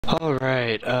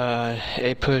Alright,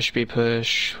 A push, B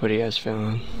push. What are you guys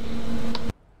feeling?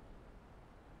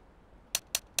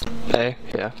 A?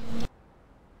 Yeah.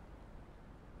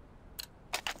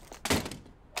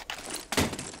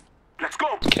 Let's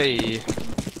go! Okay.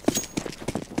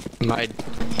 My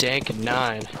dank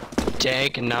 9.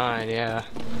 Dank 9, yeah.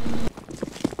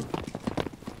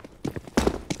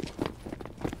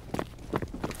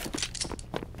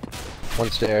 One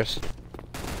stairs.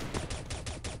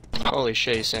 Holy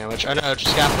shitty sandwich. Oh no,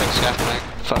 just scaffolding.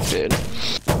 Fuck, dude.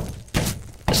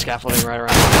 Scaffolding right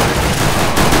around the corner.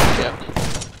 Yep.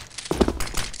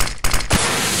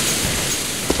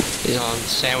 He's on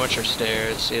sandwich or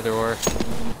stairs, either or.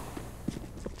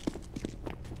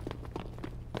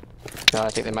 No, I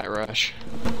think they might rush.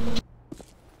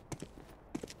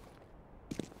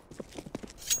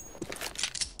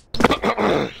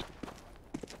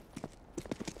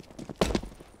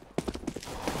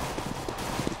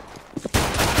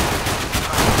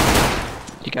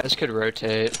 You guys could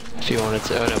rotate if you wanted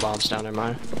to. Oh no, bomb's down in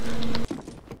mine.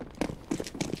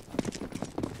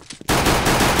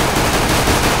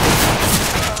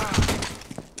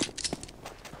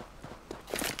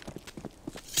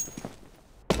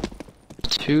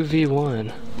 Two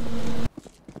v1.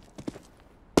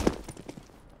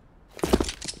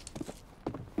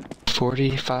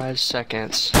 "45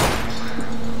 seconds.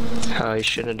 Oh, you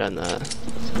shouldn't have done that.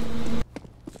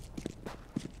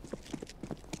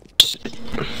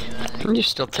 You're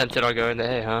still tempted on going to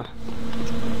A, huh?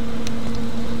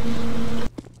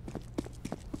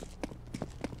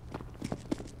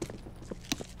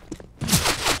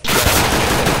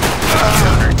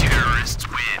 Terrorists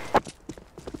win.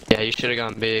 Yeah, you should have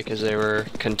gone B because they were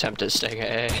content at staying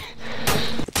at A.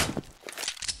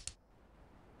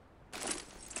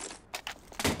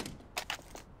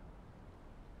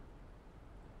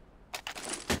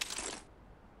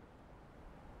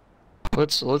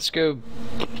 Let's go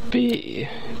B.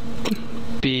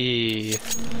 B.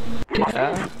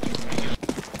 Yeah.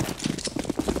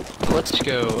 Let's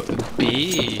go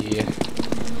B.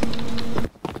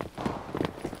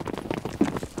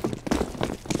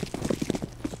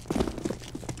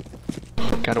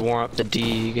 Gotta warm up the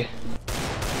Deeg.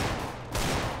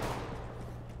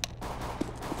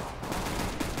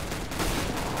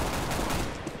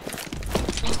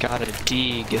 Got a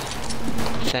Deeg.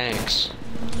 Thanks.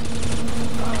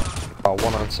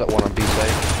 One on set, one on B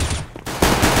site.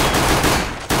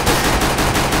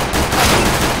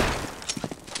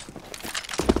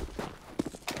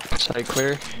 Side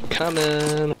clear.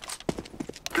 Coming.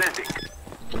 Planting.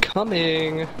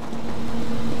 Coming.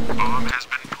 Bomb has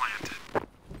been planted.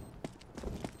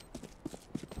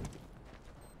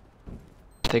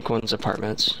 I think one's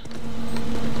apartments.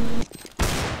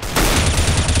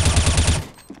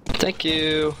 Thank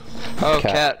you. Oh,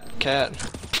 cat.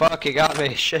 Fuck, he got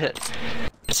me. Shit.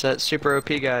 It's that super OP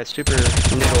guy, super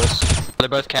niggles. They're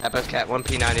both cat, one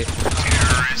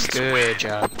P90. Good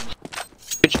job.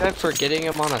 Good job for getting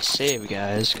him on a save,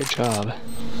 guys. Good job.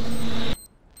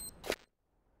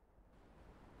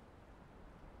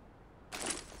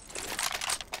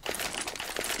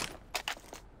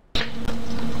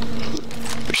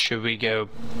 Should we go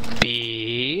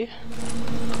B?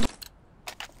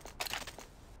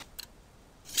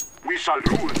 We shall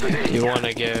rule the day. You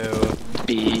wanna go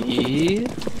B?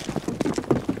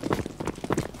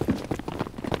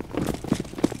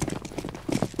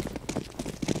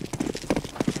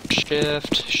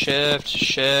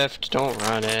 Shift, don't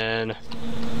run in.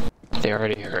 They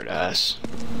already heard us.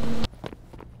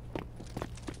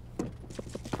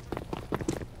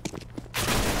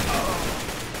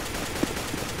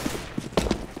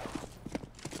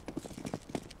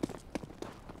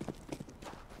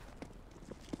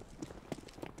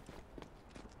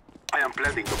 I am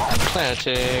planting the bomb.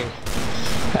 Planting.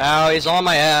 Ow, he's on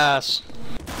my ass.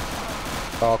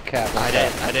 Oh, cat.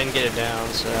 I didn't get it down,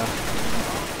 so.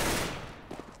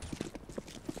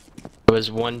 It was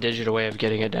one digit away of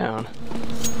getting it down.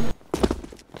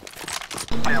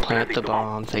 I am Plant planting the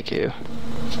bomb, thank you.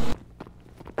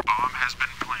 Bomb has been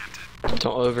planted.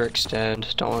 Don't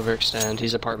overextend.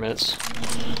 He's apartments.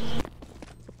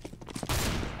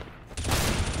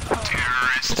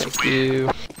 Terrorists Thank win.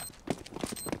 you.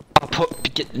 I'll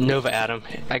get Nova at him.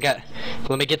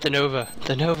 Let me get the Nova.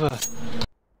 The Nova.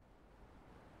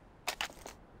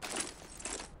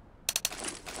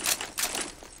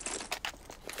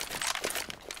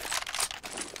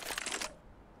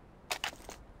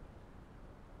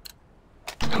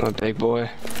 I'm a big boy.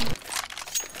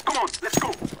 Come on, let's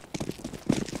go.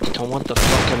 Don't want the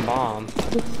fucking bomb.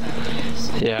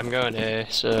 Yeah, I'm going A,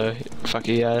 so fuck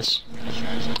you guys.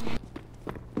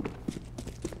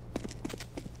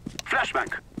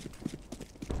 Flashbang.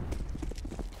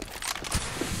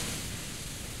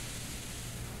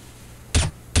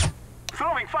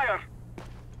 Throwing fire.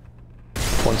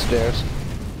 One stairs.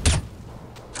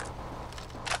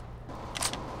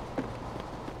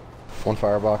 One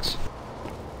firebox.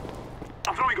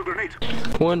 I'm throwing a grenade.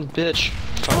 One bitch.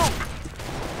 Fuck,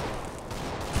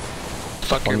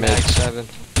 fuck your One mag mid. 7.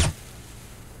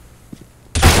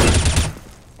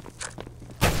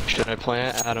 Should I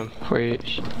plant Adam? Where you?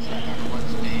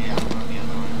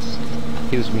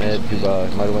 He was mid. He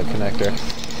might have went connector.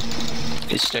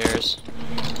 He's stairs.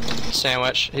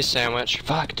 Sandwich. He's sandwich.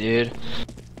 Fuck, dude.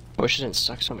 I wish I didn't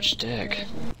suck so much dick.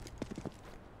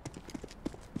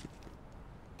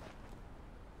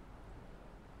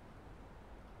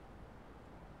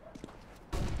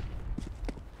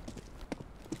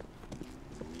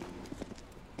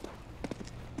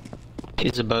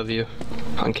 He's above you,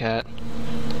 on cat.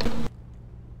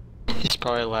 He's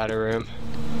probably ladder room.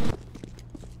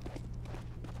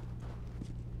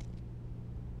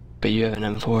 But you have an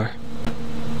M4.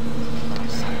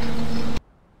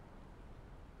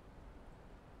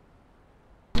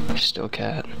 Still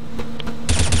cat.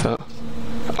 Oh.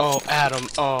 Oh, Adam.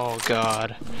 Oh,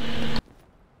 God.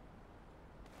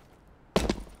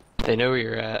 They know where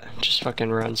you're at. Just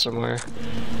fucking run somewhere.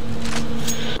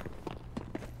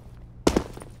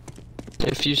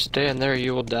 If you stand there,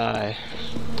 you will die.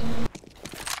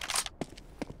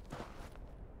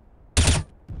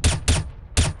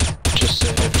 Just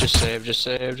save, just save, just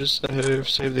save, just save.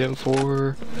 Save the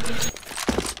M4.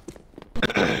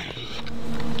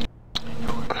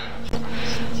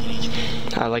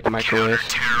 I like microwave.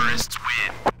 Terrorists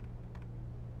win.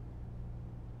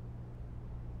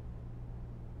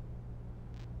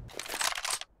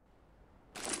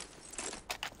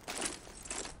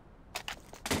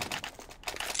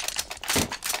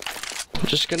 I'm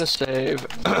just gonna save,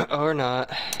 or not.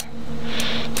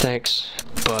 Thanks,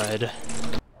 bud.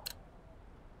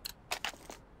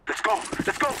 Let's go.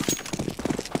 Let's go.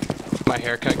 My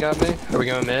haircut got me. Are we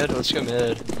going mid? Let's go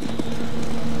mid.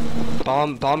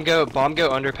 Bomb go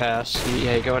underpass.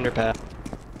 Yeah, go underpass.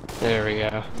 There we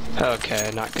go. Okay,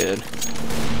 not good.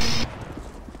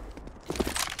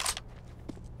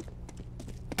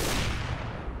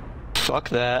 Fuck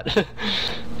that.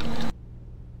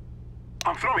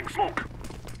 I'm throwing smoke.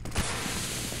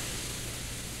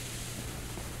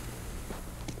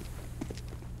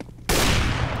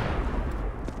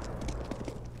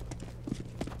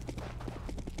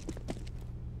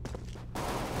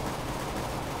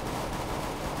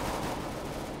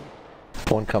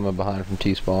 One coming behind from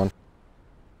T-spawn.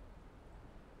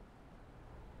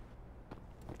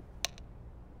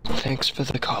 Thanks for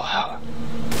the call out.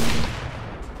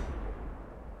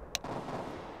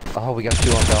 Oh, we got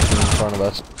two on balcony in front of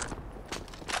us.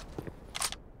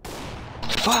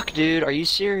 Fuck, dude, are you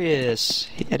serious?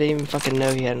 I didn't even fucking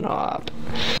know he had an op.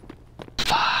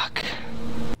 Fuck.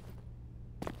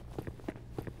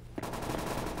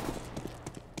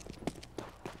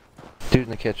 Dude in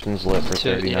the kitchen's lit for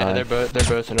 39. Yeah, they're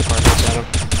both in apartments, Adam.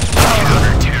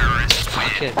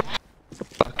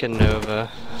 Fucking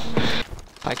Nova.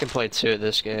 I can play 2 at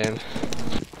this game.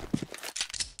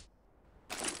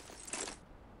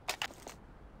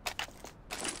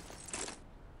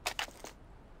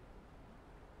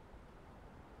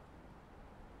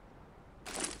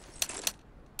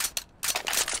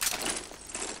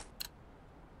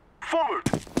 Forward.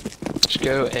 Let's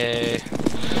go A.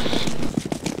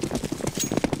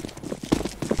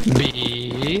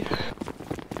 B.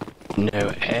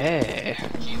 No A.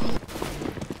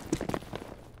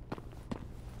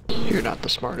 You're not the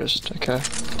smartest, okay?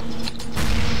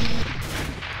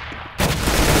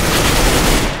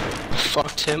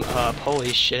 Fucked him up,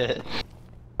 holy shit.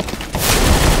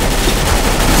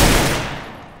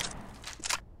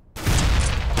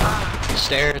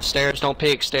 Stairs, don't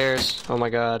peek, stairs. Oh my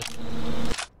god.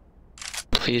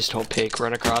 Please don't peek,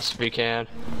 run across if you can.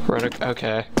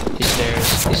 Okay, he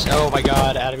stairs. Oh my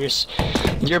god, Adam,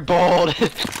 you're bold.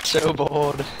 So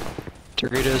bold.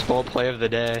 Doritos bold play of the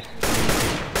day.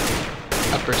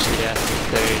 Upper yeah,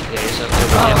 there he's up there.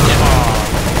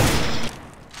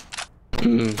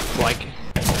 Yeah. Like.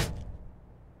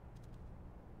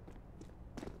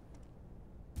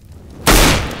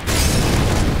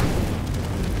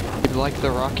 You like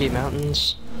the Rocky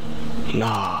Mountains?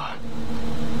 Nah.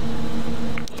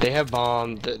 They have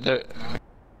bomb. They're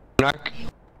not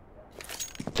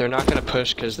gonna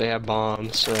push because they have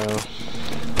bomb, so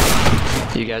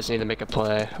you guys need to make a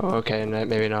play. Oh, okay,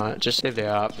 maybe not. Just save the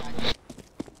op.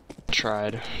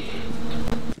 Tried.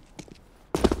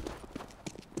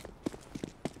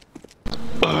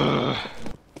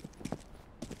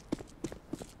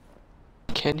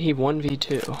 Can he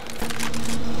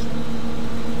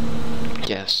 1v2?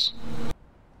 Yes.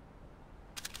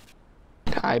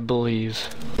 I believe.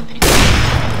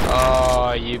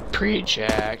 Oh, you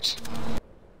pre-jacked.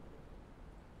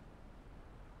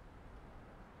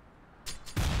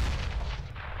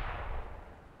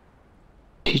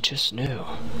 He just knew.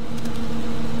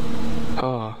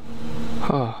 Oh.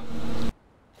 Huh.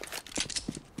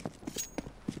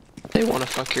 They wanna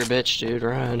fuck your bitch, dude,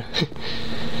 run.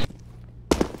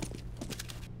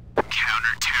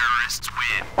 Counter-terrorists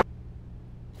win.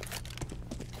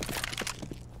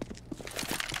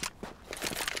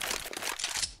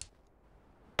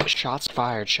 Shots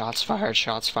fired, shots fired,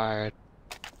 shots fired.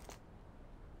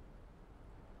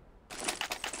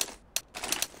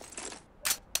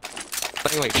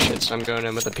 Playing like shit, so I'm going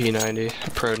in with a P90,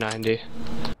 a Pro 90.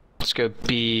 Let's go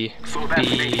B. So that's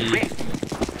B. me.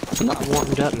 I'm not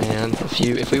warmed up, man.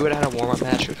 If we would have had a warm-up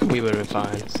match, we would have been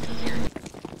fine.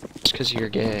 Just because you're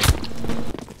gay.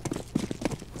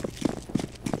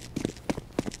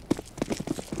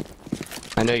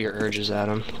 I know your urges,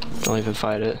 Adam. Don't even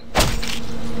fight it.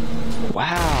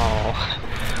 Wow.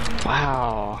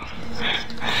 Wow.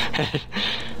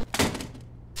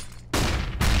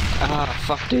 Ah,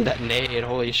 fuck, dude, that nade,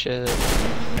 holy shit.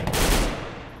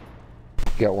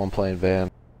 Got one playing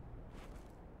van.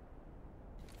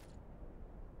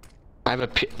 I have a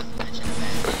P.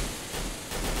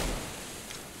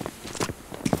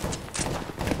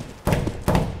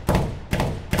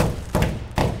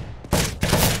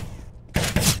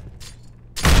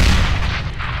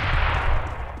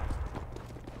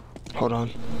 Hold on.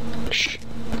 Shh.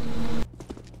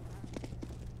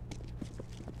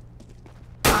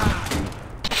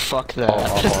 Fuck that. Oh,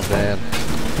 off on van.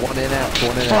 One in out,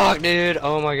 one in out. Fuck, dude.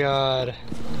 Oh my god.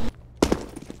 I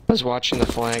was watching the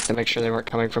flank to make sure they weren't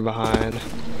coming from behind.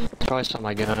 Probably saw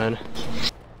my gun.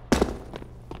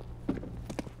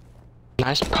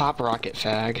 Nice pop rocket,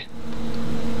 fag.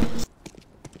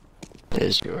 It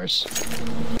is yours.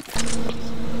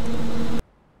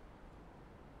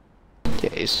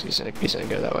 Yeah, he's gonna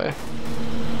go that way.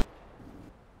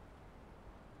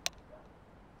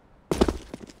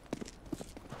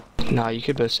 Nah, you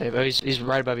could both save. Oh, he's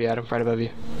right above you, Adam. Right above you.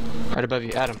 Right above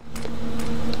you, Adam.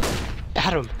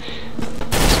 Adam!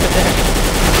 He's right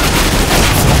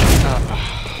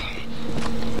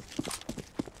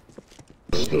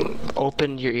there.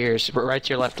 Open your ears. Right to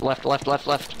your left. Left.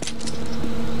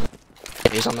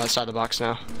 Yeah, he's on that side of the box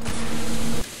now.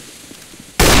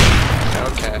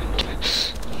 Okay.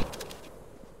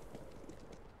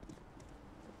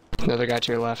 Another guy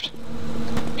to your left.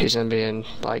 He's gonna be in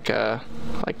like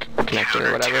connector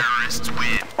or whatever.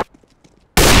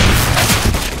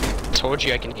 Told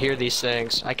you I can hear these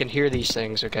things. I can hear these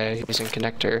things, okay? He's in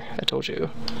connector. I told you.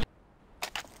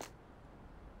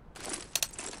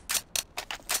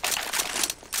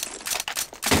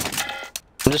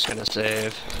 I'm just gonna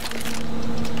save.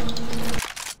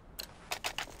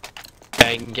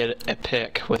 I can get a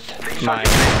pick with my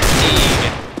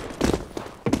Deeg.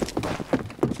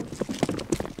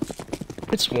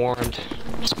 It's warmed.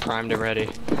 It's primed and ready.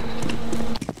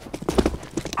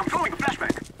 I'm throwing a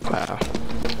flashback. Wow.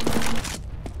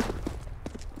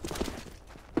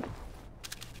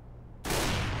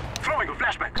 Throwing a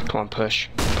flashback. Come on, push.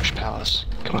 Push Palace.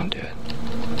 Come on, do it.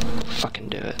 Fucking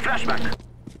do it. Flashback.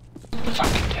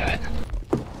 Fucking do it.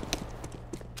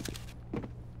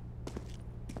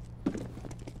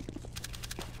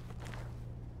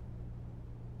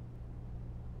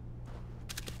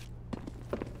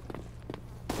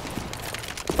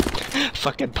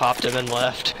 Fucking popped him and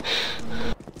left.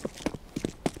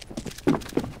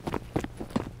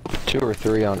 2 or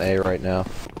 3 on A right now.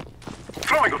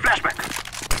 Throwing a flashback.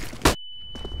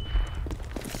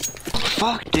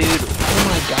 Fuck, dude. Oh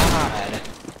my god.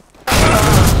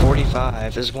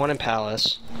 45. There's one in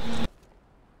Palace.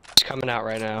 It's coming out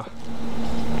right now.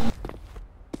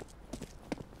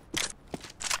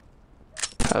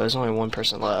 Oh, there's only one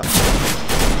person left.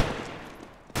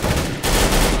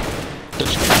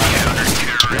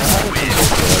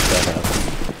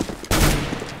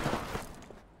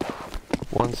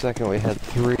 One second we had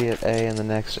 3 at A and the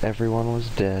next everyone was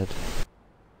dead.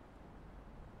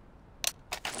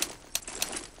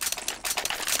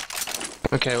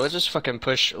 Okay, let's just fucking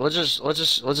push. Let's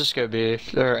just go B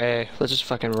or A. Let's just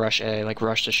fucking rush A. Like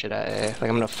rush the shit at A. Like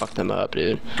I'm gonna fuck them up,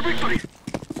 dude.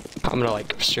 I'm gonna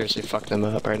like seriously fuck them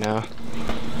up right now.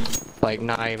 Like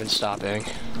not even stopping.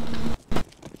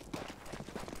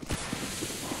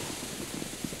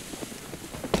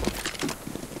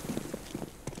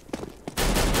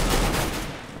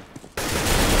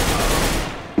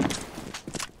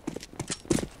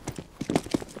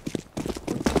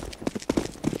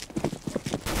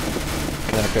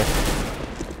 connector.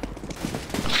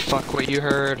 Fuck what you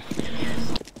heard.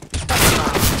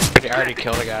 I already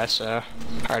killed a guy, so.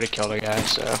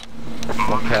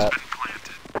 One cat.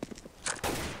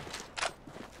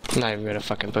 I'm not even gonna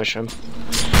fucking push him.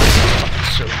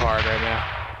 It's so hard right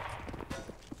now.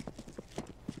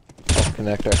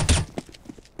 Connector.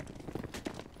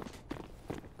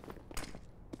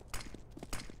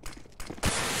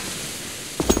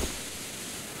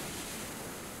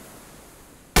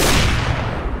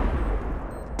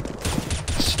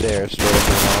 Stairs, door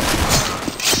open now.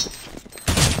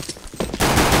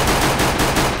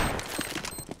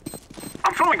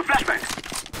 I'm throwing a flashbang.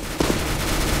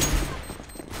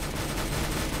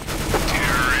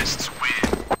 Terrorists win.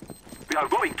 We are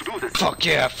going to do this. Fuck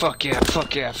yeah, fuck yeah,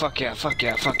 fuck yeah, fuck yeah, fuck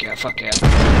yeah, fuck yeah, fuck yeah.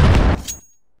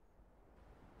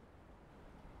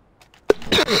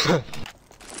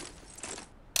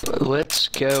 Let's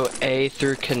go A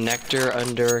through connector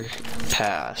under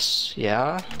pass,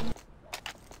 yeah?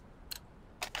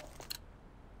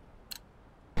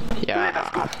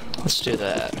 Yeah, let's do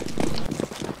that.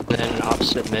 And then an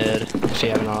opposite mid, if you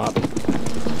have an op.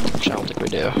 Which I don't think we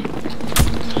do.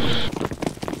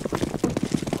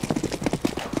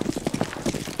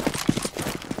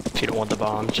 If you don't want the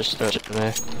bomb, just throw it to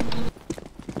me.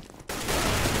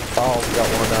 Oh, we got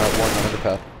one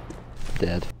underpath.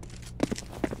 Dead.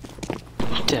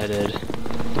 Deaded.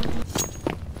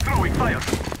 Throwing fire.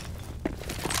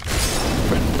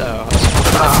 Oh.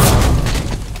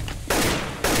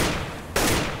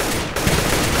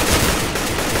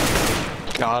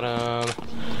 Got him.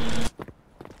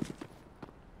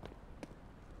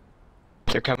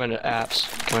 They're coming to apps.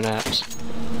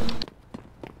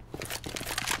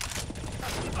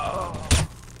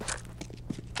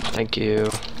 Thank you.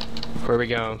 Where are we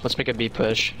going? Let's make a B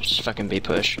push. Just fucking B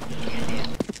push.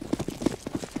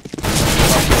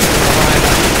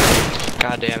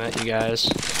 God damn it, you guys.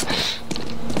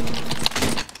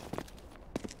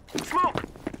 Smoke.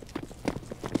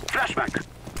 Flashback.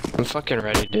 I'm fucking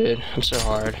ready, dude. I'm so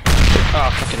hard. Oh,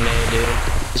 fucking nade, dude.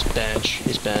 He's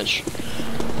bench.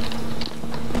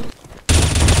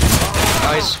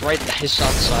 Oh, he's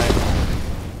south side.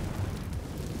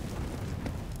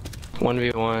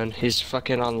 1v1. He's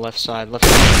fucking on the left side.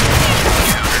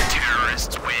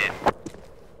 Counter-terrorists win.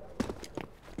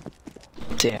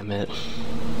 Damn it.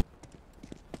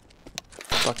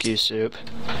 Fuck you, Soup.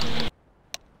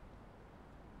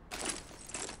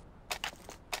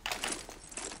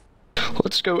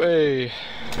 Let's go A.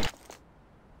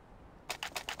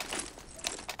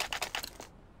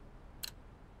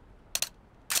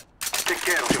 Take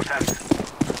care of yourself.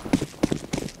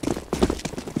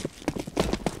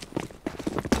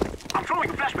 I'm throwing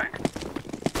a flashbang.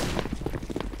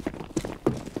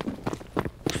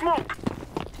 Smoke.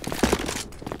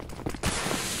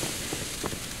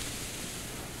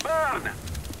 Burn.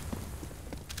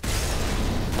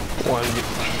 One.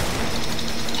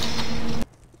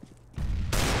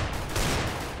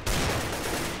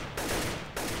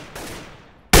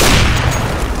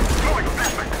 Throwing a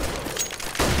flashbang.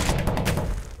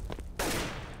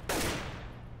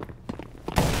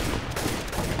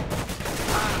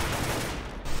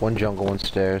 One jungle, one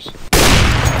stairs.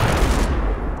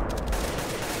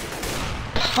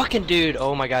 Fucking dude,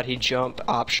 oh my god, he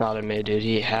op shotted me, dude.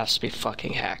 He has to be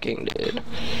fucking hacking, dude.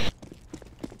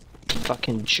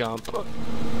 Fucking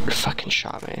fucking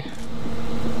shot me.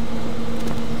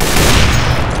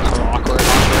 Oh, awkward.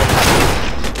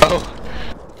 Oh!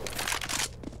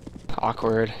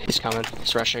 Awkward. He's coming.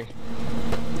 He's rushing.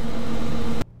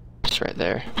 It's right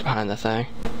there, behind the thing.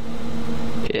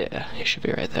 Yeah, he should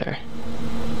be right there.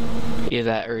 Either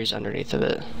that or he's underneath of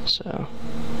it, so...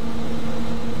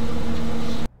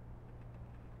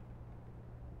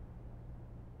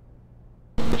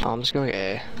 Bomb's going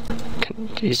A.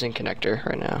 He's in connector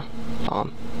right now.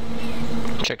 Bomb.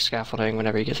 Check scaffolding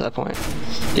whenever you get to that point.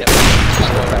 Yep.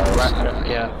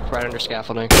 Right under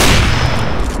scaffolding.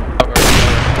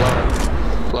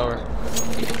 Lower.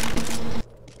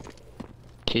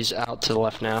 He's out to the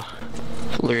left now.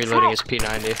 Reloading his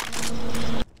P90.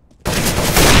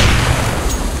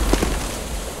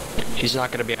 He's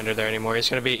not gonna be under there anymore. He's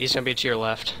gonna be to your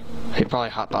left. He probably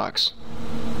hotbox.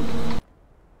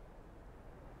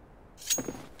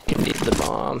 You need the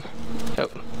bomb. Oh.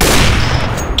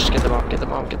 Just get the bomb.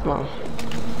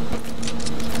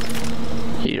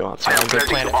 You don't have to. I'm gonna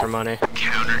plant it for money.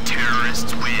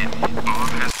 Counter-terrorists win.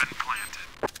 Bomb has been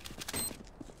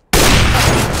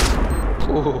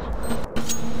planted.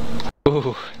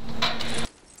 Ooh.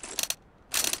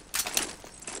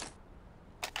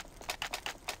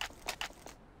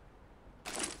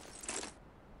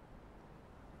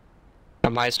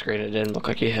 On my screen, it didn't look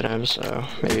like you hit him, so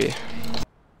maybe.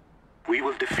 We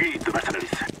will defeat the mercenaries.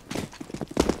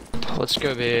 Let's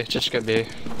go B. Just go B.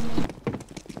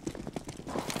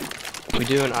 We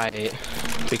do an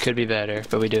I-8. We could be better,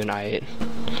 but we do an I-8.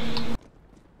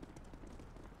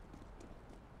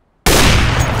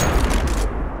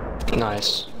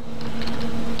 Nice.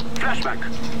 Flashback.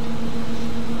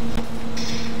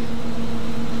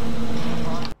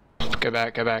 Go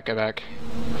back, go back, go back.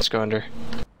 Let's go under.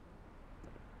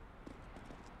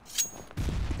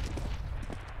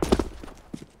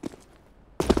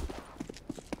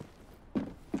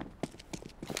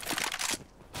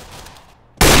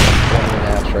 One in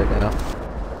apps right now.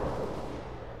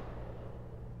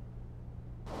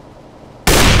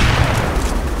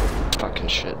 Fucking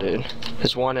shit, dude.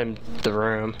 There's one in the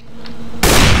room.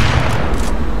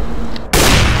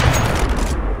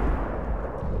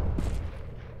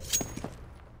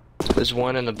 There's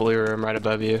one in the blue room right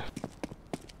above you.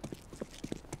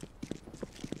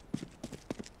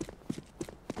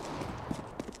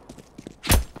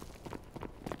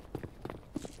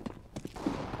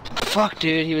 Fuck,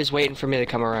 dude, he was waiting for me to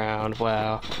come around.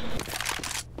 Wow.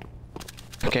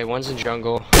 Okay, one's in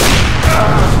jungle.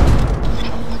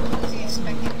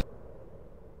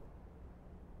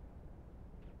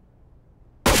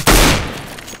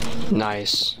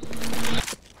 Nice.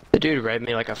 The dude read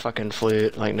me like a fucking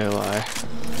flute, like no lie.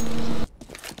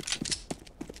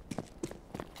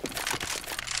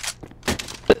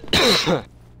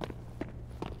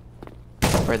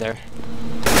 Right there.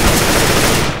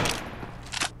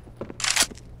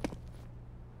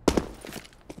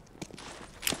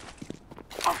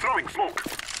 I'm throwing smoke.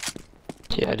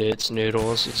 Yeah, dude, it's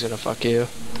Noodles. He's gonna fuck you.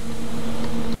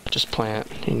 Just plant.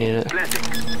 You need it.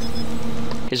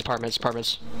 Planting. His apartments,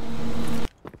 apartments.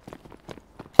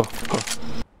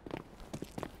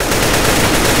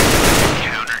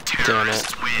 Damn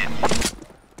it.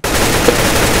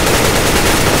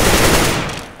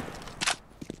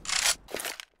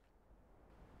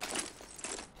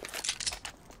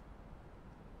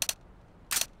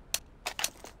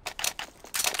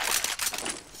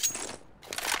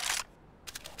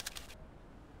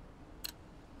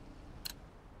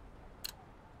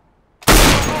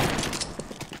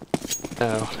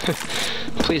 No.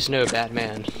 Please no,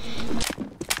 Batman.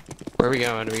 Where are we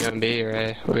going? Are we going B or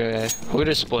A? We'll go A. We'll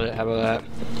just split it, how about that?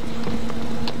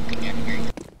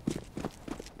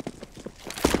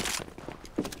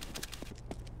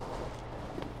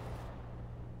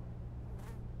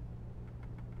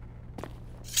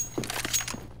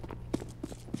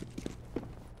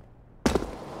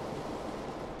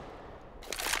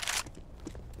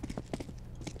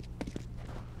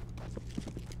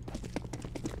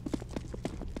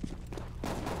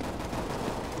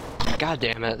 God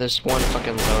damn it, there's one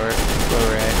fucking lower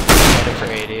A. Headed for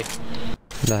 80.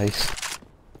 Nice.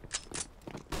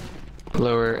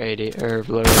 Lower 80, or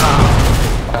lower...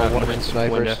 One in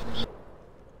snipers. Window.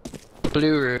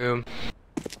 Blue room.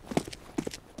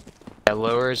 Yeah,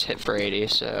 lowers hit for 80,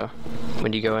 so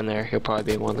when you go in there, he'll probably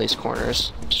be in one of these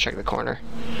corners. Just check the corner.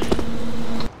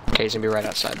 Okay, he's gonna be right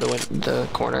outside the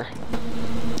corner.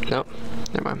 Nope,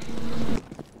 never mind.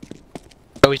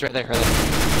 Oh, he's right there, right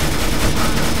there.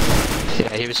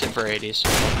 Yeah, he was hit for 80s.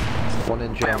 One in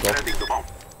I am jungle. planting the bomb.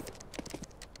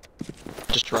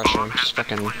 Just rush him, just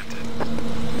fucking... I'm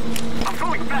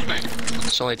throwing flashback.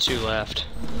 There's only 2 left.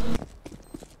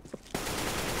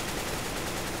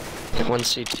 One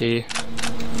CT.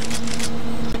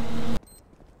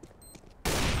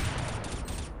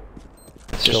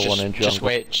 Still one in jungle. Just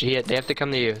wait, they have to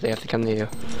come to you, they have to come to you.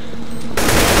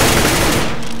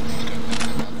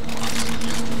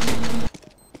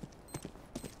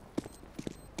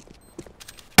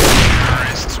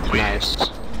 Nice.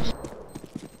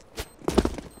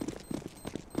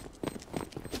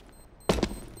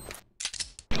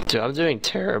 Dude, I'm doing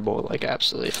terrible, like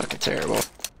absolutely fucking terrible.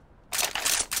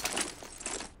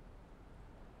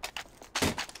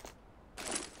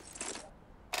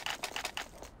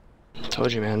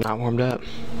 Told you, man, not warmed up.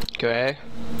 Go A.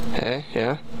 A,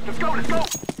 yeah. Let's go, let's go.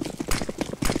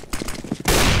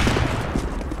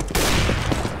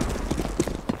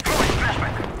 Throwing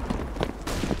flashback.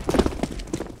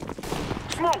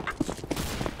 Smoke.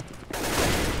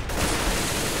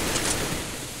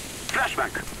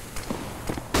 Flashback.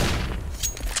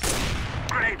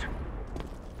 Grenade.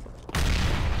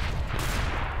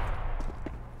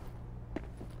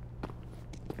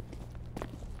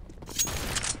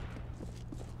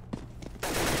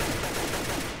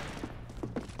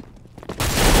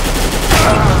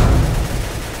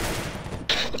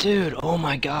 Dude, oh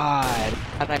my god.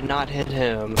 How did I not hit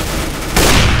him?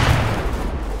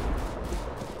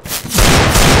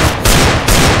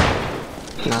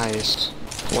 Nice.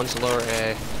 One's lower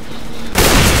A.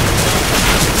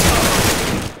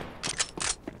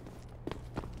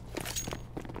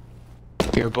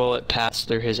 Your bullet passed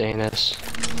through his anus.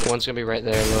 One's gonna be right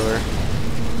there, lower.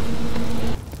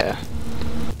 Yeah.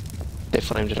 They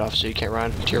flamed it off so you can't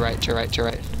run. To your right, to your right, to your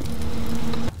right.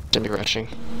 Gonna be rushing.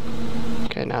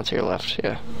 Okay, now to your left,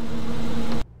 yeah.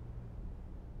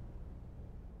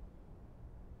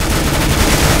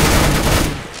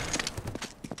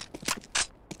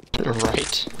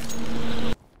 Right.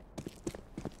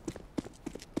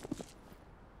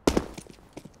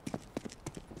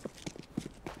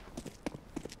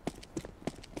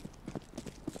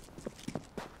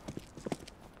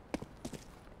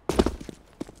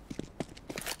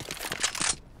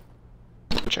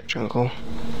 Check jungle.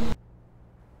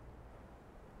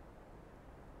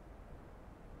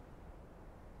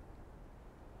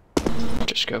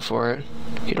 Just go for it.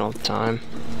 You don't have time.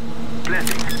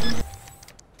 Blessing.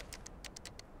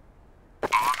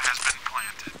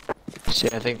 See,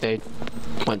 I think they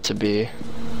went to B.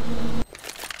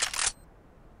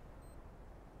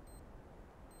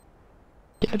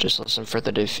 Yeah, just listen for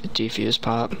the defuse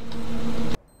pop.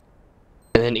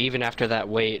 And then even after that,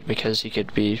 wait, because he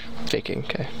could be faking,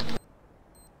 okay.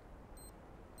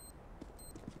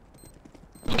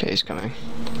 Okay, he's coming.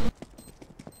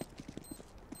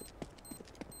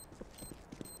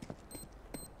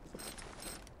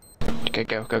 Okay,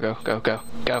 go, go, go, go, go,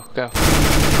 go, go.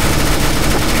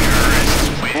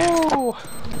 Oh!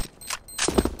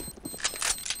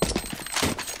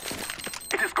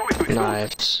 It is going to explode.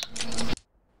 Nice.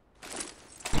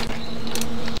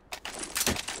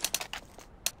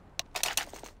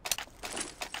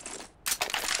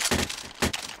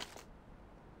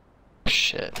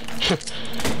 Shit.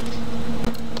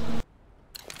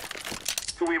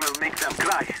 We will make them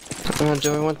cry.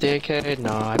 Do I want the AK?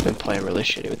 No, I've been playing really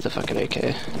shitty with the fucking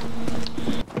AK.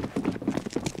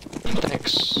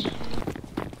 Thanks.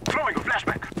 Throwing a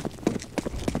flashback.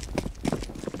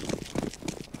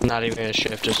 Not even gonna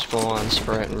shift, just full on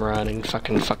sprint and run and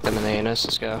fucking fuck them in the anus.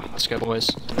 Let's go. Let's go, boys.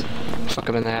 Fuck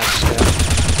them in the ass. Let's go.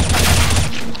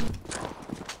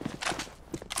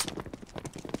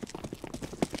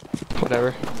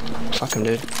 Whatever. Fuck him,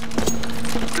 dude.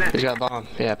 He's got a bomb.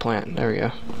 Yeah, plant. There we go.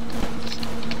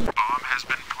 Bomb has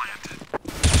been planted.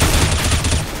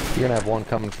 You're gonna have one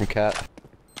coming from Cat.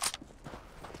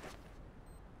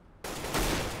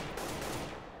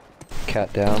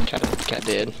 Cat down. Cat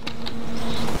dead.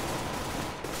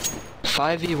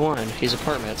 5v1. He's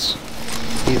apartments.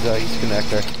 He's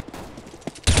connector.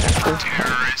 Oh,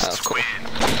 cool.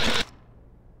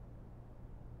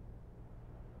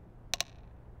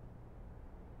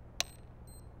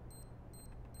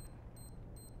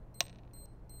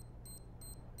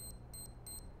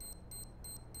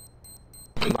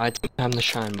 My time to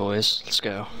shine, boys. Let's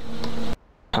go.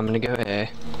 I'm gonna go A.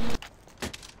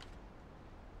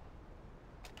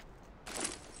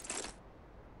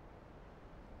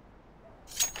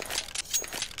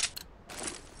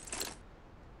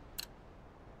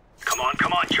 Come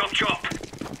on, chop chop.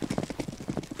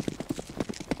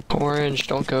 Orange,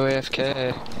 don't go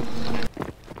AFK.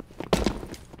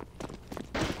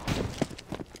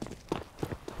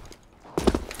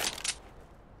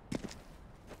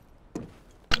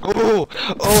 Oh!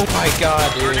 Oh my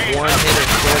god, dude. One hitter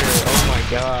quitter. Oh my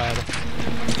god.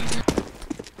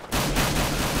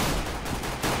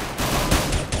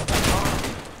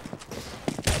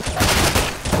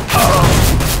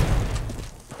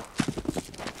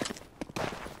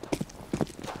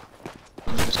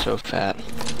 So fat.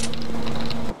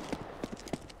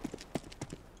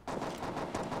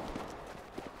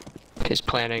 He's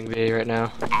planning B right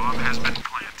now. Bomb has been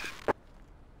planted.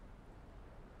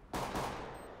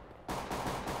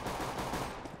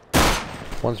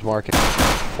 One's market.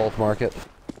 Both market.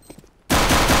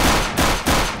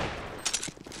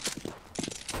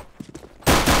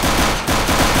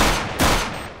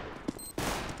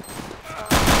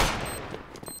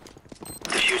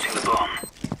 Defusing the bomb.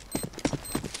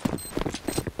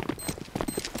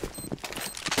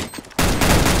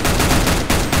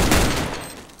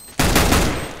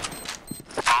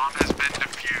 Bomb has been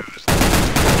defused.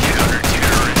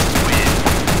 Counter-terrorists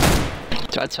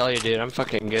win. I tell you, dude, I'm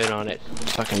fucking good on it.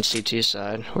 Fucking CT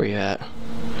side. Where you at?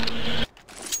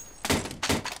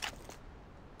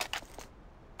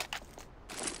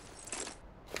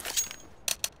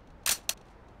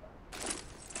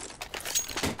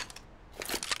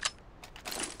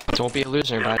 Don't be a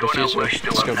loser by diffuser.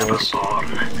 Let's go, boys.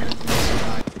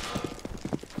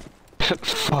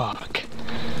 Fuck.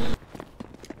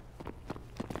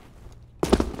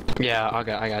 Yeah, I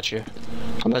got you.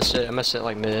 I'm gonna sit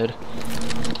like mid.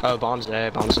 Oh, bombs A,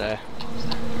 bombs A.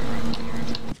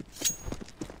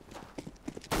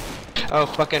 Oh,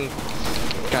 fucking.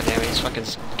 God damn it, he's fucking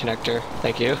connector.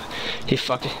 Thank you. He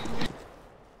fucking.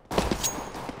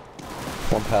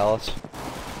 One palace.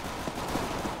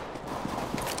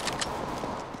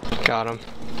 Got him.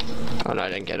 Oh no, I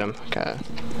didn't get him. Okay.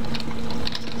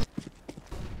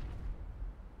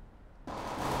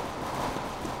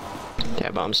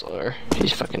 Yeah, bomb's lower.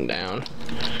 He's fucking down.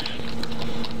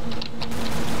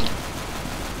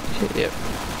 Yep.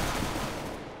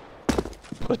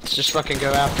 Let's just fucking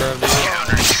go after him, dude.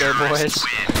 Let's go, boys.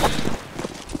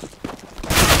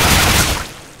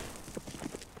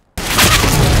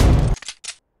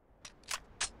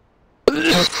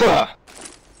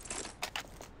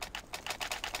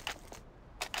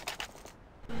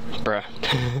 Bruh.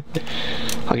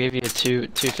 I'll give you a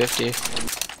 250.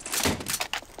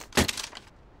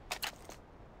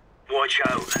 Watch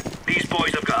out. These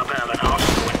boys have got a bit of an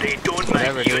arsenal and they don't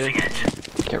Whatever, mind using dude.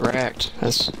 it. Get wrecked.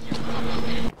 That's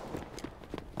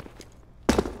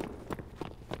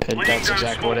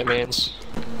exactly what it means.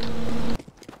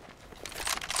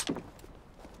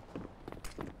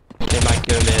 They might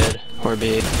go mid or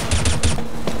B.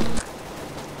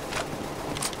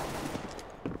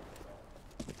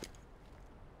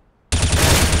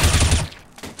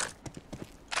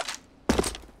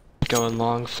 Going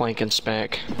long, flank and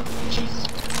spank.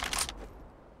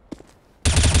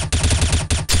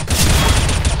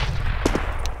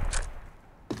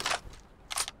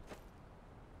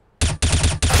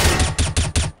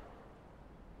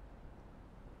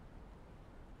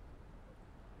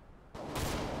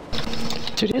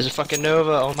 Dude, he has a fucking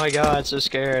Nova. Oh my god, so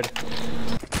scared.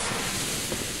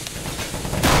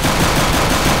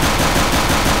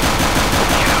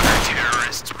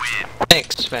 Terrorists win.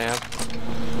 Thanks, fam.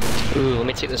 Ooh, let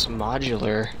me take this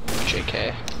modular,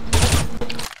 JK.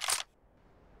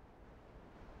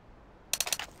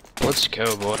 Let's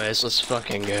go, boys. Let's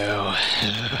fucking go.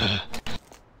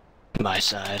 My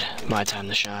side. My time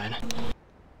to shine.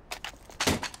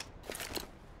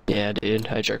 Yeah, dude.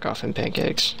 I jerk off in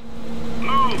pancakes.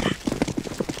 Move!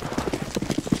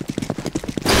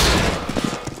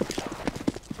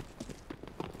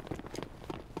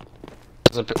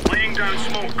 Laying down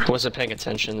smoke. Wasn't paying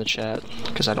attention in the chat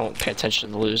because I don't pay attention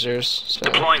to the losers. So.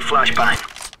 Deploying flashbang.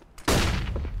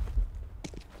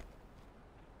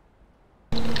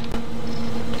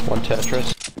 One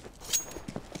Tetris.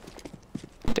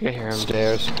 I think I hear him.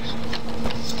 Stairs.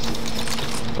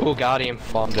 Ooh, got him.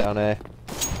 Bomb down A.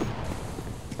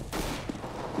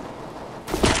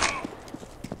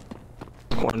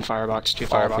 One firebox, two All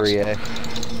firebox. 3A.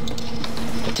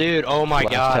 Dude, oh my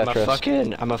Last god,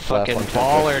 Tetris. I'm a fucking one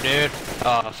baller, dude.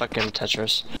 Oh, fucking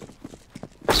Tetris.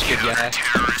 That's a good guy.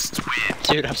 Terrorists win.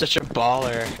 Dude, I'm such a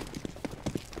baller.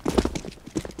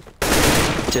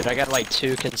 Dude, I got like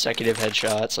 2 consecutive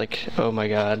headshots. Like, oh my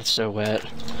god, it's so wet.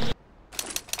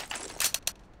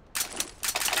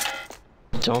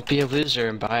 Don't be a loser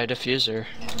and buy a diffuser.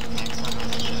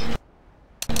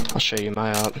 I'll show you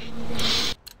my op.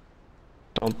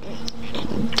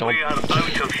 We are out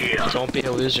of here. Don't be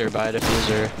a loser, buy a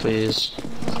diffuser, please.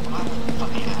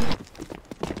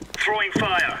 Throwing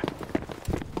fire.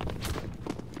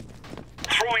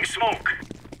 Throwing smoke.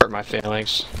 Hurt my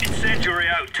feelings. Incendiary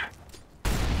out.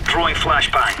 Throwing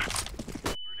flashbang.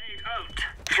 Grenade out.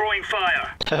 Throwing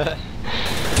fire.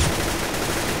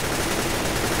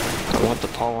 I want the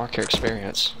Paul Walker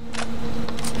experience.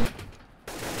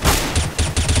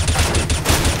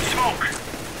 Smoke.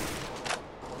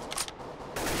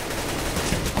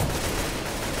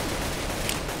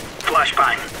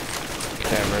 Flashbang.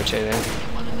 Okay, I'm rotating.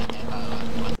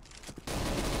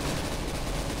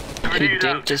 He Grenade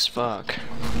out. dinked as fuck.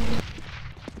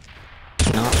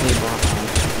 Not LeBron.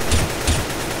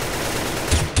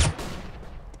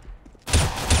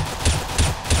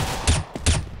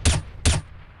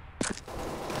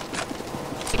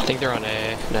 I think they're on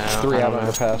A now. 3 I out don't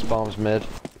know. underpass, bombs mid.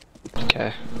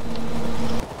 Okay.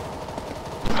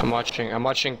 I'm watching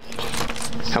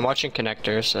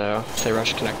connector, so if they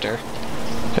rush connector,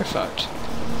 they're fucked.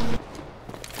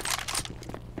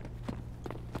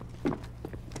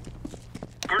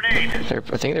 Grenade.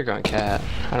 I think they're going cat.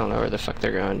 I don't know where the fuck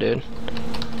they're going, dude.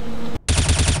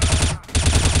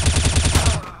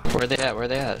 Where are they at? Where are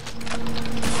they at?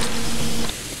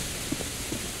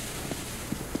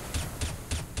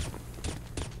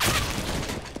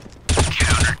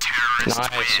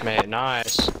 Nice, mate.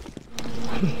 Nice.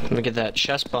 Let me get that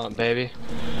chest bump, baby.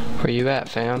 Where you at,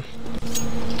 fam?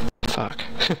 Fuck.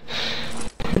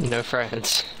 No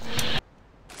friends.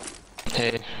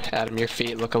 Hey, Adam, your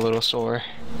feet look a little sore.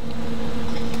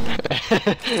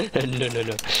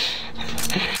 No.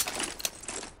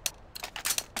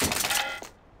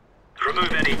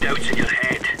 Remove any doubts in your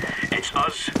head. It's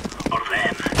us or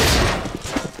them.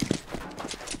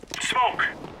 Smoke!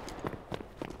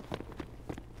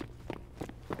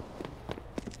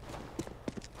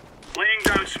 Laying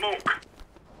down smoke.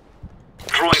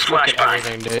 Throwing Look at flashbang.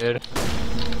 everything, dude.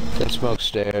 They smoked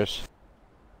stairs.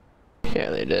 Yeah,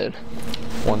 they did.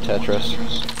 One Tetris.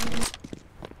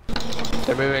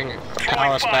 They're moving.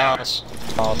 Palace.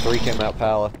 Oh, 3 came out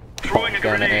Pala. Throwing a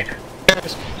Down A. grenade.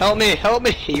 Help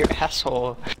me, you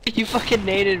asshole. You fucking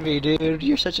naded me, dude.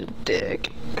 You're such a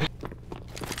dick.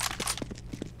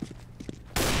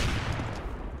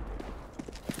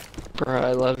 Bro,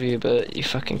 I love you, but you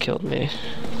fucking killed me.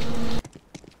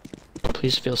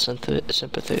 Please feel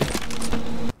sympathy.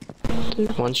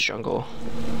 Dude, one's jungle.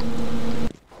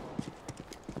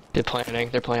 They're planning.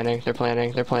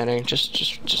 Just,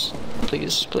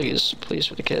 please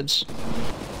for the kids.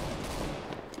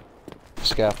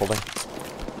 Scaffolding.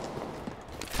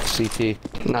 CT.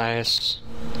 Nice.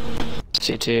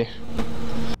 CT.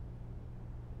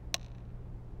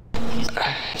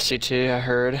 CT, I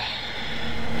heard.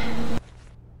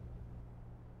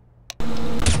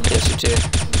 Yeah, CT.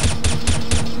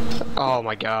 Oh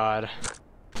my god.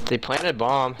 They planted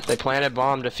bomb.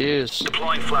 Defuse.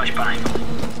 Deploying flashbang.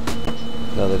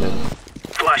 No, they didn't.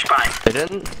 Flashbang. They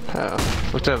didn't? Oh.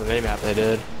 Looked over the minimap, they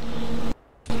did.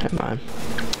 Never mind.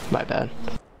 My bad.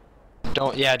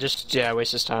 Don't, yeah,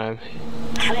 waste his time.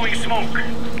 Throwing smoke.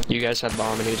 You guys have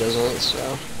bomb and he doesn't,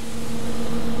 so.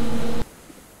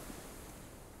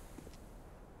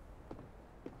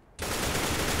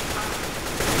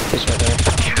 He's right there.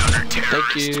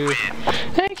 Thank you.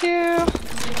 Thank you.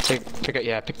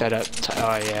 Pick that up.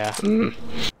 Oh yeah.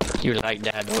 You like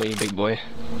that, don't you, big boy?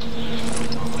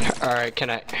 Alright, can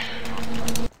I?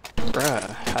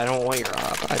 Bruh, I don't want your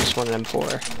op. I just want an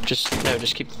M4. Just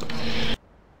keep.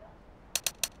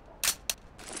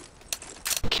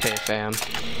 Okay, fam.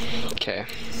 Okay.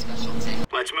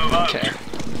 Let's move out. Okay.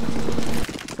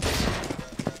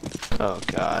 Oh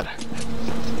god.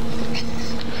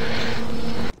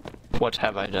 What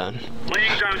have I done?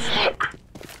 Laying down smoke.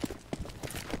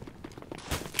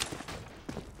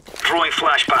 Throwing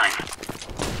flashbang.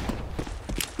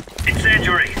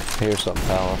 Incendiary. Here's something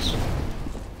Palace.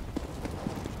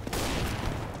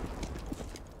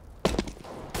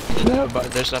 No,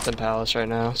 but there's nothing Palace right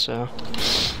now, so.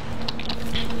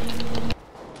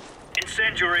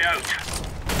 Incendiary out.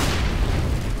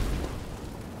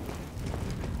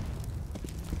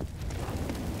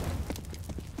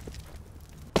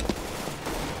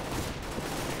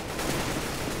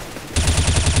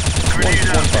 Grenade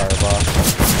One out. firebox.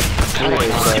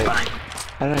 Throwing flashbang.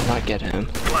 How did I not get him?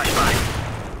 Flashbang.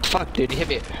 Fuck, dude, he hit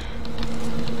me.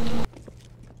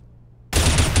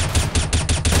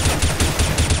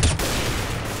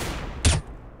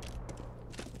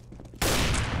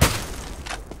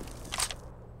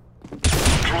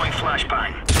 Throwing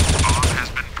flashbang. Bomb has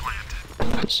been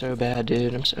planted. I'm so bad,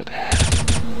 dude. I'm so bad.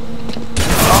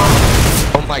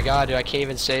 Oh my god, dude, I can't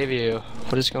even save you.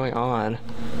 What is going on?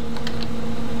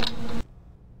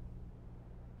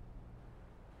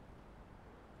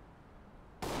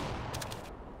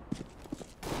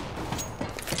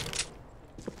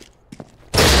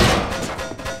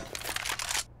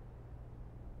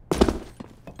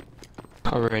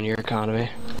 I'll ruin your economy.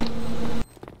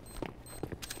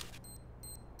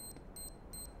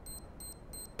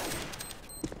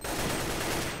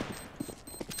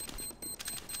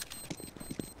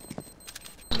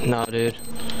 Nah, dude.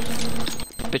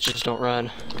 Bitches don't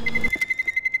run.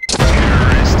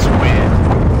 Terrorists win.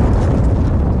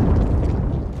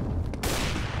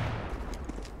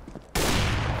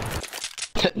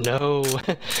 No.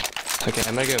 Okay,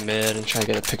 I'm gonna go mid and try to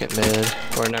get a pick at mid.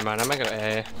 Or never mind, I'm gonna go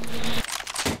A.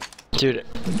 Dude,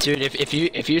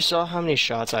 if you saw how many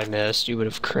shots I missed, you would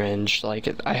have cringed. Like,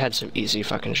 I had some easy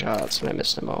fucking shots and I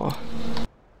missed them all.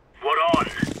 What on?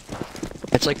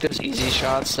 It's like those easy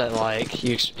shots that, like,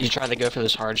 you try to go for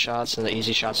those hard shots and the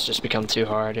easy shots just become too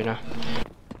hard, you know?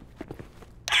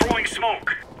 Throwing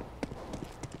smoke.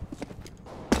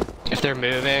 If they're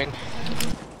moving,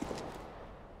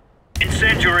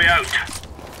 Incendiary out.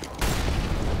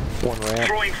 One ramp.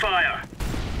 Throwing fire.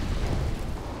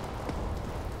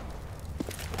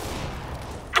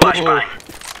 Flashbang.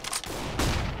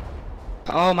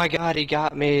 oh my god, he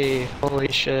got me.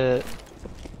 Holy shit.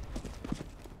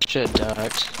 Shit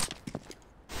ducked.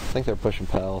 I think they're pushing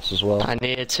Palace as well. I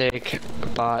need to take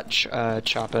bot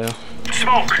Chapo.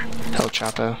 Smoke. Hell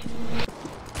Chapo.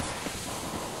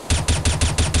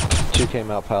 Two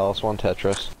came out Palace, one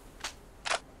Tetris.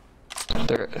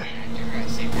 They're...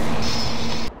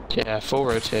 Yeah, full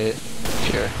rotate.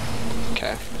 Here.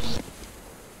 Okay.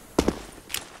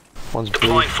 One's blue,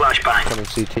 Deploying flashbang. coming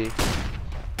CT.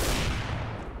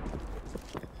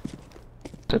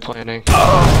 They're planning.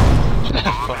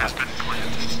 Bomb has been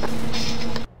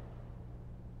planted.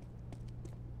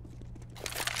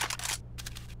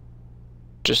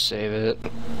 Just save it.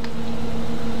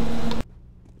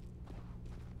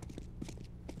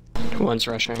 One's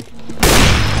rushing.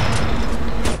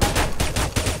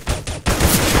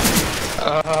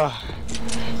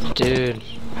 Dude,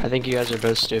 I think you guys are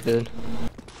both stupid.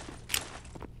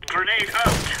 Grenade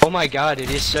out. Oh my god, dude,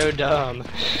 he's so dumb.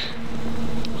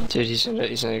 Dude, he's gonna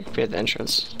be at the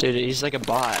entrance. Dude, he's like a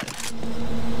bot.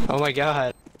 Oh my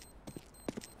god.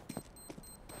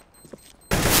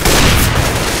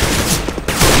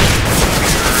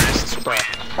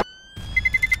 Bruh.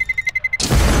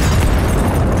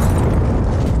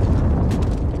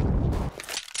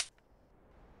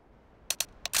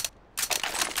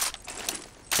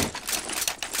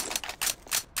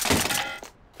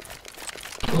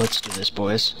 Let's do this,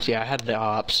 boys. Yeah, I had the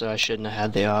op, so I shouldn't have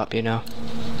had the op, you know?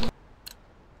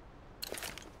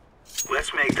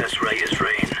 Let's make this right as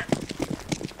rain.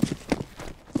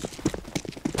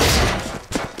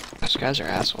 Those guys are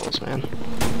assholes, man.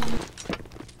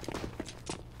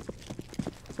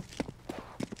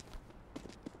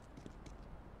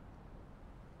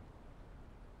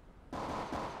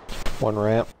 One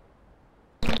ramp.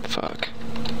 Fuck.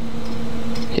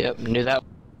 Yep, knew that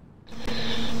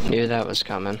was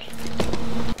coming.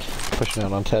 Pushing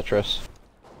out on Tetris.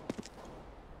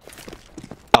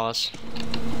 Alice.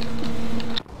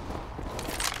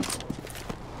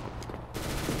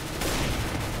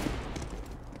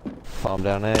 Bomb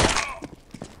down A.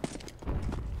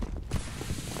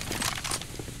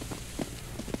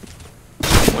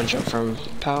 One jump from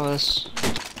Palace.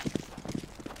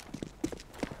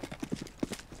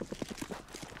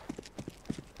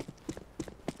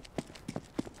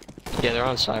 Yeah, they're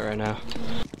on site right now.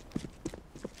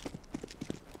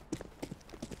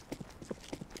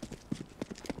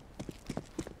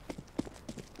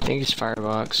 I think he's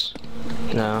firebox.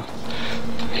 No.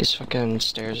 He's fucking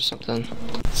stairs or something.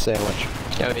 Sandwich.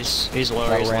 Yo, he's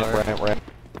lower, Oh, he's ramp, lower. ramp.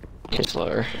 He's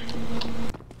lower.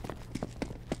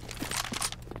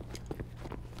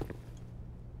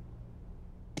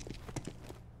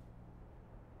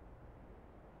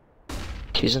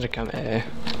 He's gonna come A.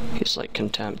 He's like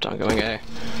contempt on going A.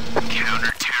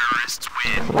 Counter-terrorists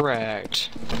win. Wrecked.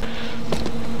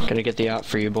 Gonna get the op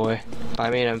for you, boy. Buy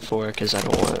me an M4 because I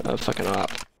don't want a fucking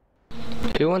op.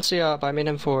 Who wants the op? Buy me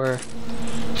an M4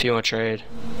 if you want to trade.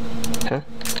 Huh?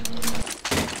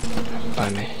 Buy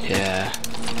me. Yeah.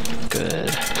 Good.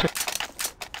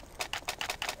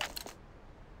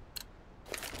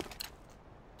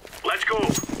 Let's go.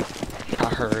 I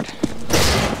heard.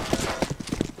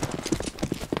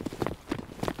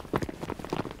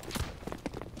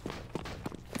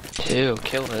 Ew,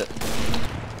 kill it.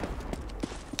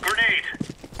 Grenade.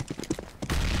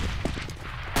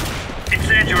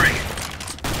 Incendiary.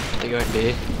 They going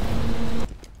B.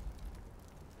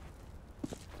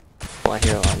 Oh, I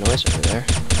hear a lot of noise over there.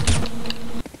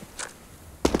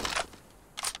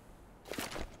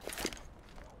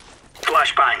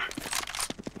 Flashbang.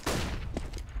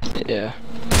 Yeah.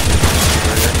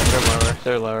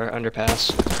 They're lower.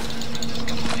 Underpass.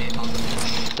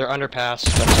 They're underpass.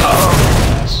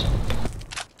 Underpass.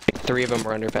 Three of them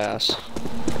were underpass.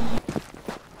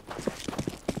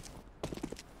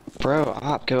 Bro,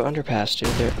 op, go underpass,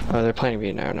 dude. They're planning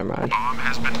B now. Never mind. Bomb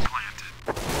has been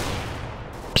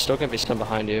planted. Still gonna be some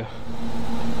behind you.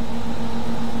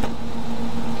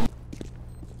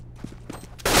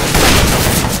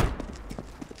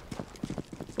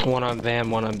 One on van,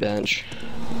 one on bench.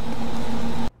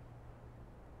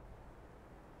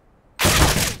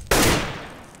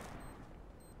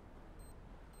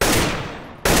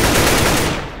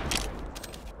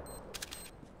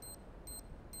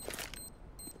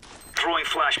 Throwing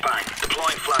flashbang.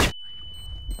 Deploying flash.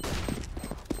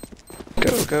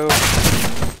 Go, go.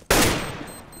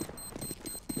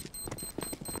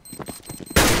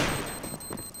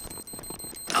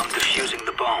 I'm defusing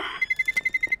the bomb.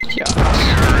 Yeah.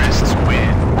 Terrorists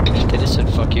win. They just said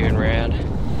fuck you and ran.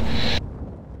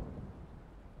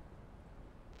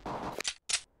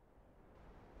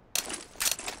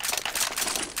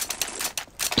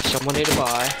 Someone need to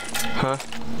buy. Huh?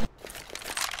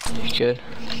 You good?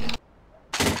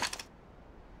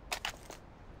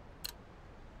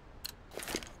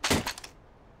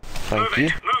 Thank you.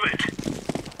 Move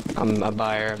it. I'm a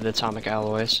buyer of the atomic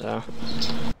alloy, so.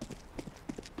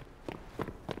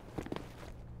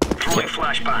 Deploying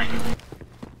flashbang.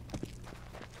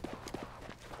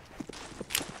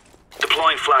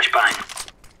 Deploying flashbang.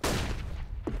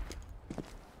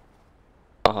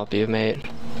 I'll help you, mate.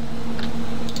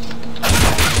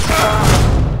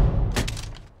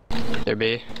 There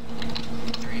B.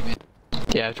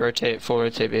 Yeah, rotate, full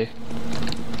rotate B.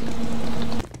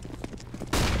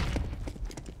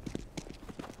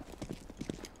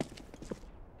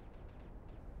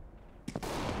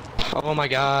 Oh my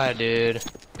god, dude.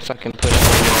 Fucking push me.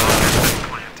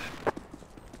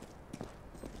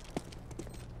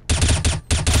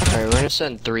 Alright, we're gonna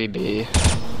send 3B.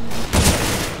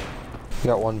 You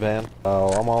got one van. Oh,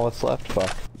 I'm all that's left.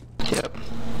 Fuck. Yep.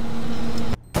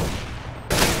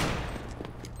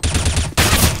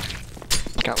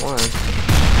 Got one.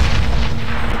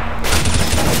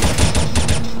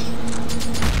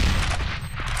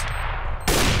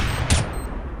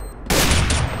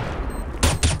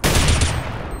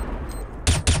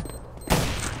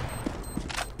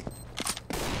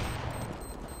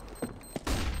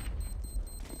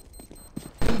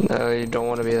 No, you don't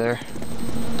want to be there.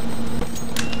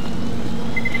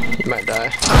 You might die.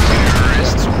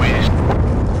 Terrorists win.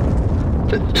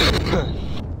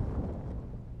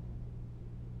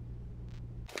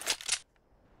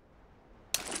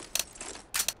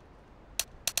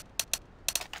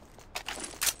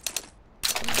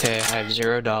 Okay, I have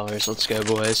 $0. Let's go,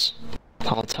 boys.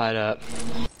 All tied up.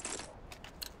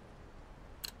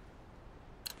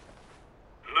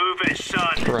 Move it,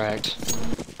 son. Correct.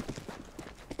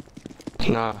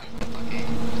 Nah.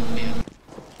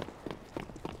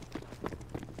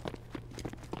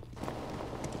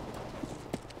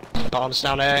 Bombs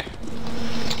down A.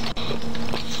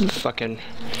 Fucking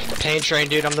pain train,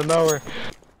 dude. I'm the mower.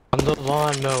 I'm the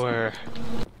lawn mower.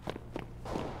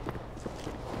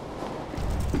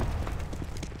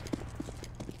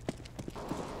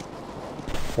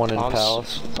 One in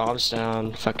Palace. Bombs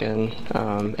down. Fucking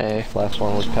A. Last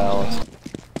one was Palace.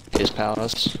 Is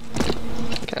Palace.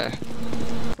 Okay.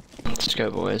 Let's go,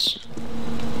 boys.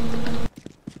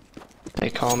 They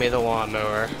call me the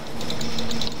lawnmower.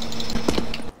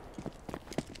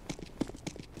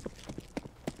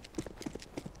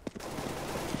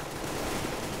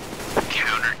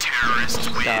 Counter-terrorists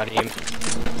win. Got him.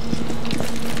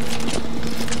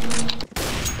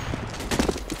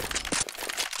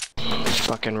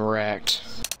 Fucking wrecked.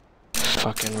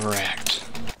 Fucking wrecked.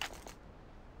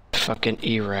 Fucking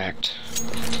erect.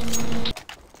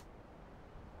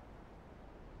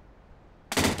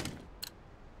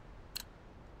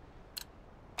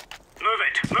 Move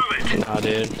it. Nah,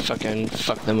 dude. Fucking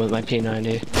fuck them with my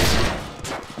P90.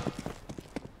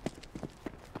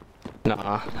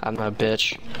 Nah, I'm no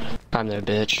bitch. I'm no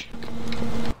bitch.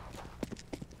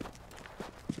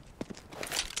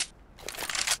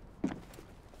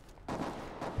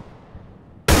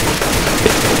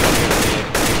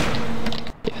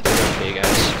 Yeah, they're gonna be,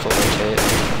 guys. Full rotate.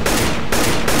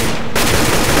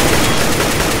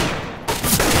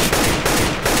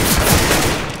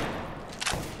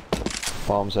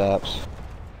 Bombs apps.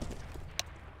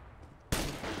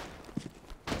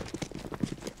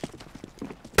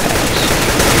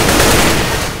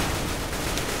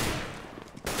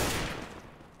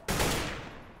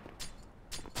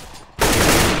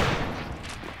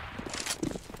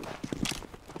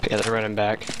 Yeah, they're running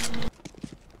back.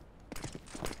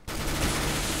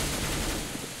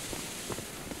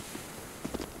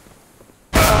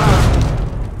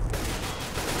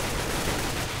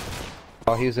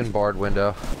 Oh, he was in barred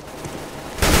window.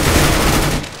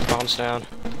 Bombs down.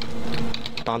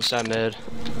 Bombs down mid.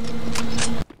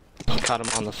 Caught him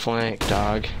on the flank,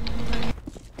 dog.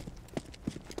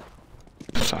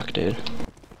 Fuck, dude.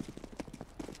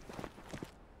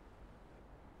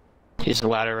 He's the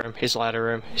ladder room. He's the ladder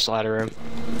room. He's the ladder room.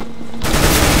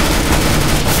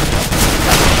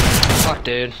 Fuck,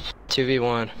 dude.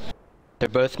 2v1. They're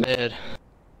both mid.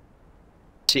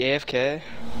 Is he AFK?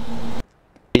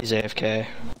 He's AFK.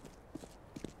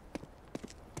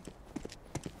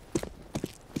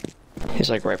 He's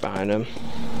like right behind him.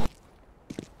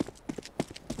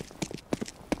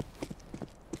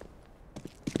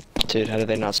 Dude, how did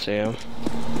they not see him?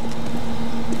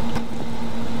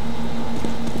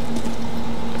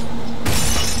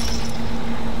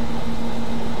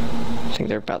 I think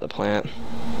they're about to plant.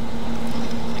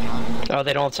 Oh,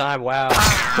 they don't have time. Wow.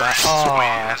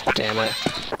 Wow. Oh, damn it.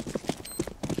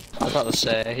 I was about to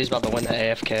say, he's about to win the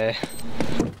AFK.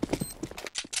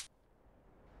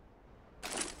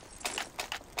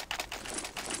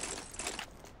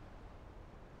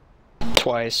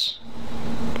 Twice.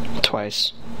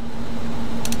 Twice.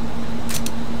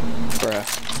 Bruh.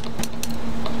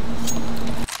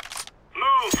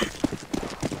 Move.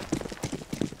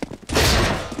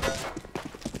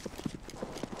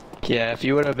 Yeah, if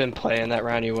you would have been playing that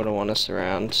round, you would have won us the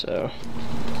round, so.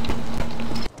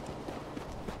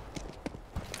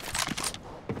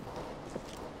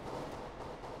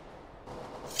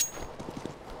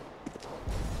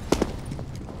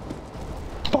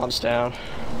 Bombs down.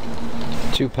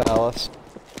 2 palace.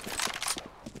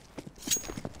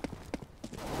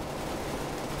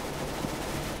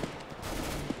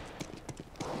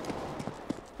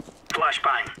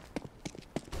 Flashbang.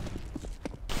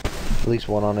 At least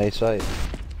 1 on A site.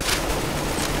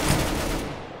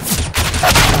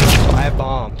 I have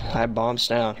bomb. I have bombs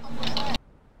down.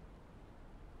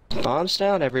 Bombs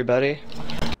down, everybody.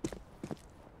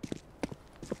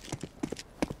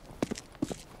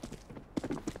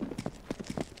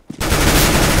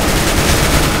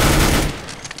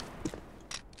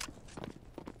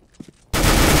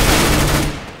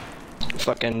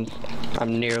 Fucking,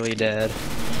 I'm nearly dead.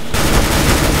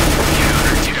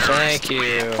 Thank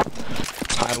you.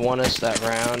 I won us that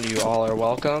round. You all are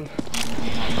welcome.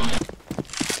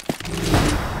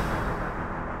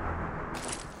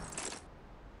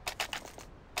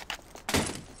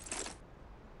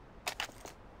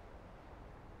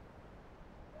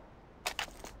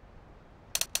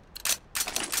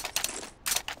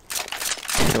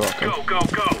 You're welcome. Go, go,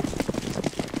 go.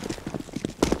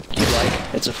 You like?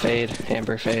 It's a fade.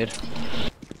 Amber fade.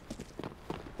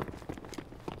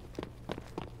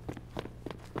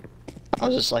 I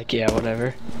was just like, yeah,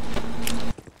 whatever.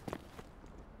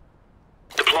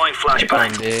 Deploying They put on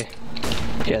flashbang.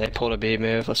 B. Yeah, they pulled a B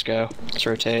move. Let's go. Let's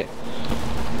rotate.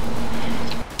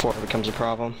 Before it becomes a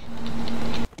problem.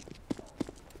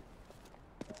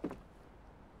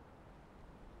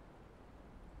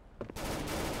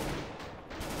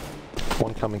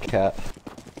 One coming cat.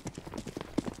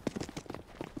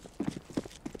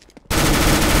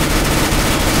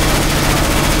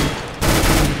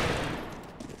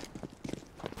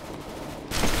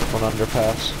 One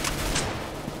underpass.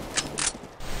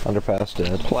 Underpass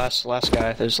dead. Last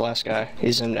guy. There's the last guy.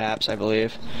 He's in apps, I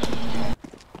believe.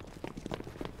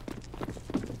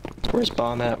 Where's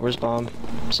bomb at? Where's bomb?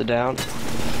 Is it down?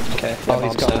 Okay. Yeah, Oh,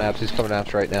 he's bomb's coming down. apps. He's coming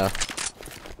apps right now.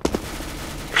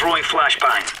 Throwing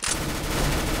flashbang.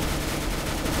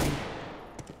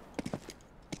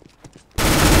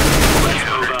 Let's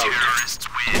move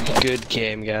out. Good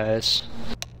game, guys.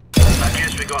 I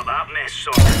guess we got that mess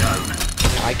sorted out.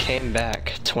 I came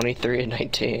back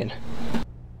 23-19.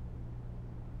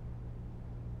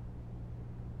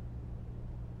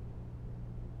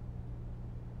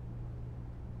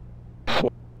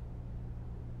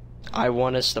 I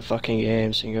won us the fucking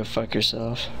game, so you can go fuck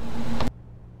yourself.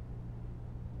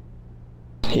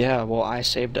 Yeah, well, I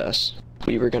saved us.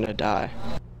 We were gonna die.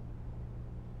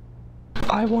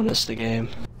 I won us the game.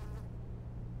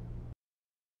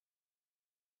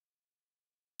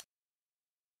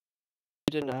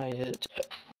 You deny it.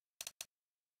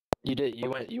 You did. You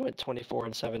went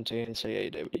 24-17. So yeah, you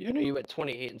did. You know, you went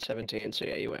 28-17. So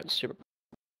yeah, you went super.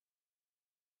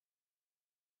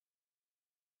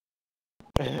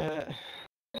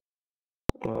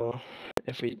 Well,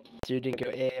 if we didn't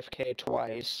go AFK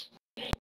twice.